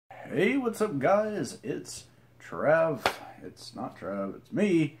Hey, what's up, guys? It's Trav. It's not Trav, it's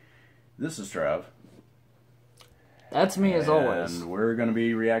me. This is Trav. That's me, as always. And we're going to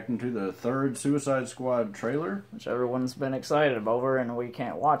be reacting to the third Suicide Squad trailer. Which everyone's been excited over, and we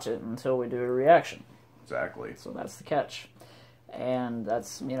can't watch it until we do a reaction. Exactly. So that's the catch. And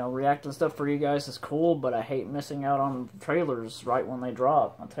that's, you know, reacting stuff for you guys is cool, but I hate missing out on trailers right when they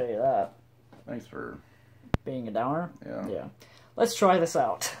drop. I'll tell you that. Thanks for being a downer. Yeah. Let's try this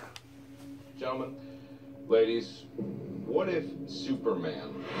out. Gentlemen, ladies, what if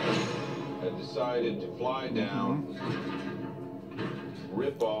Superman had decided to fly down,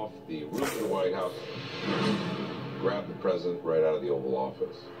 rip off the roof of the White House, grab the president right out of the Oval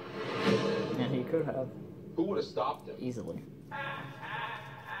Office? And he could have. Who would have stopped him? Easily.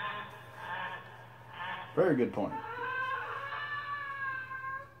 Very good point.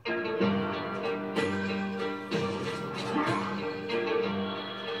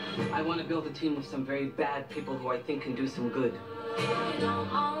 I want to build a team of some very bad people who I think can do some good.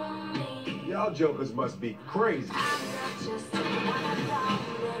 Y'all jokers must be crazy.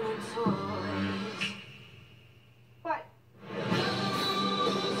 What?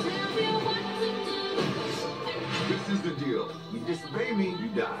 This is the deal. You disobey me, you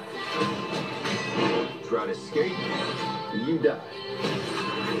die. Try to escape, you die.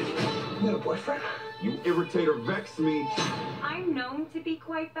 You got a boyfriend? You irritate or vex me, I'm known to be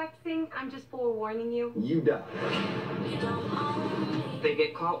quite vexing. I'm just forewarning you. you die. If they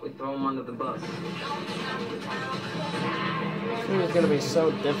get caught, we throw them under the bus. It's going to be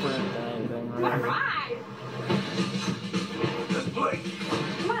so different than anything, What a really. ride! Let's play.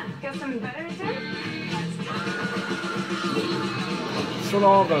 Come on, got something better to do? It's what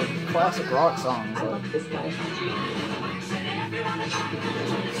all the classic rock songs I are. love this guy.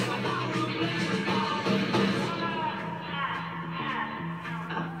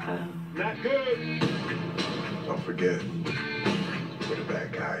 Not good. Don't forget, we're the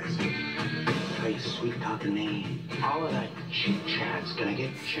bad guys. Hey, sweet talking me. All of that chit chat's gonna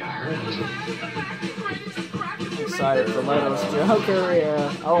get you hurt. Excited for Leto's Joker,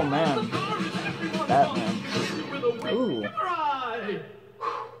 yeah. Oh, man. Batman. Ooh.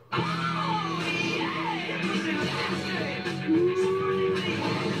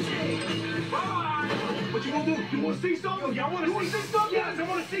 What you gonna do? You wanna see something? Y'all wanna see something? Yes, I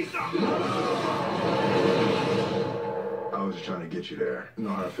wanna see something. I was just trying to get you there. You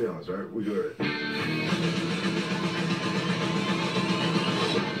know how it feels, right? We good.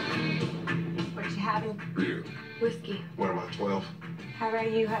 What you having? You. Whiskey. What am I, 12? How about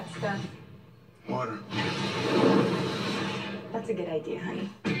you, hot stuff? Water. That's a good idea, honey.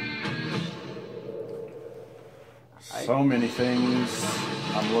 So many things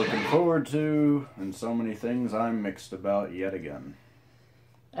I'm looking forward to, and so many things I'm mixed about yet again.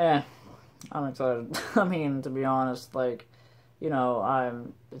 I'm excited. I mean, to be honest, like, you know,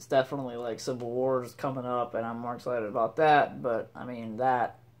 it's definitely like Civil War's coming up, and I'm more excited about that, but, and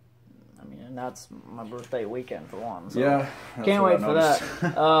that's my birthday weekend for one, so Yeah. can't wait for that.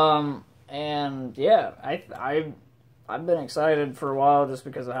 And yeah, I've been excited for a while just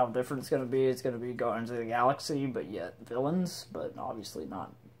because of how different it's going to be. It's going to be Guardians of the Galaxy, but yet villains, but obviously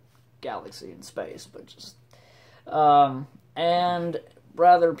not galaxy in space, but just... and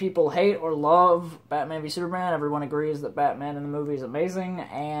whether people hate or love Batman v Superman, everyone agrees that Batman in the movie is amazing,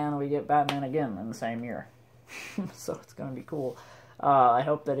 and we get Batman again in the same year. So it's going to be cool. I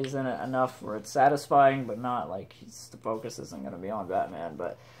hope that he's in it enough where it's satisfying, but not like the focus isn't going to be on Batman,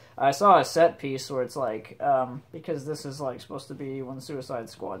 but... I saw a set piece where it's like, because this is like supposed to be when Suicide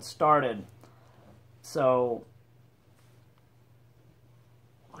Squad started, so,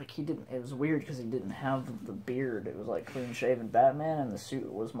 like it was weird because he didn't have the beard. It was like clean-shaven Batman, and the suit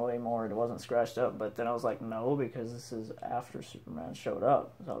was way more, it wasn't scratched up, but then I was like, no, because this is after Superman showed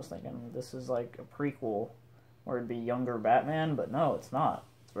up. So I was thinking, this is like a prequel where it'd be younger Batman, but no, it's not.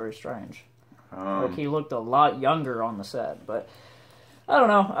 It's very strange. Like, he looked a lot younger on the set, but... I don't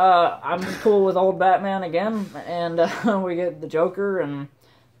know. I'm just cool with old Batman again, and we get the Joker, and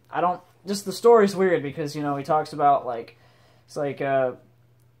just the story's weird because, you know, he talks about, like, it's like,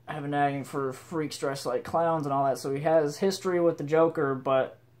 having nagging for freaks dressed like clowns and all that, so he has history with the Joker,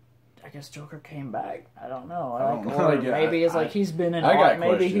 but I guess Joker came back. I don't know. Maybe it's like he's been in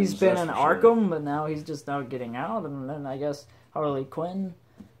Arkham, but now he's just now getting out, and then I guess Harley Quinn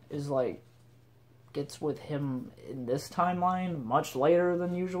is, like, gets with him in this timeline much later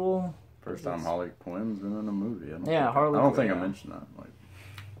than usual. First time Harley Quinn's been in a movie. I don't think I mentioned that. Like,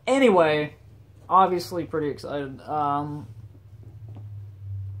 anyway, obviously pretty excited.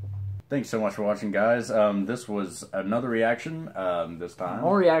 Thanks so much for watching, guys. This was another reaction this time.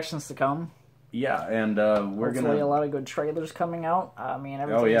 More reactions to come. Yeah, and we're Hopefully gonna... a lot of good trailers coming out. I mean,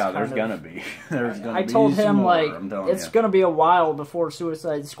 Oh yeah, there's gonna be. I told him, like, it's you. gonna be a while before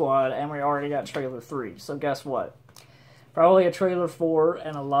Suicide Squad, and we already got trailer 3. So guess what? Probably a trailer 4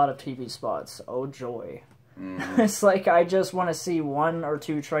 and a lot of TV spots. Oh joy. It's like I just want to see 1 or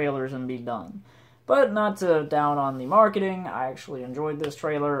 2 trailers and be done. But not to down on the marketing, I actually enjoyed this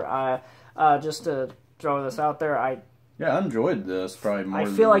trailer. Just to throw this out there, Yeah, I enjoyed this probably more. I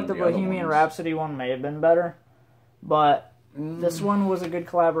feel like the Bohemian Rhapsody one may have been better, but this one was a good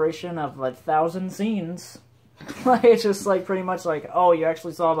collaboration of 1,000 scenes. Like, it's just like pretty much like, oh, you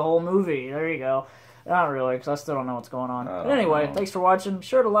actually saw the whole movie. There you go. Not really, because I still don't know what's going on. But anyway, thanks for watching. Be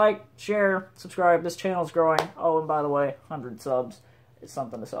sure to like, share, subscribe. This channel's growing. Oh, and by the way, 100 subs is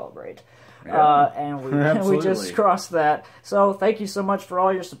something to celebrate. Yeah. And we just crossed that. So thank you so much for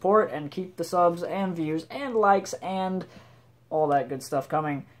all your support, and keep the subs and views and likes and all that good stuff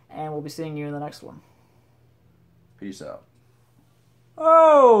coming. And we'll be seeing you in the next one. Peace out.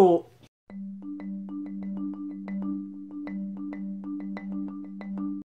 Oh!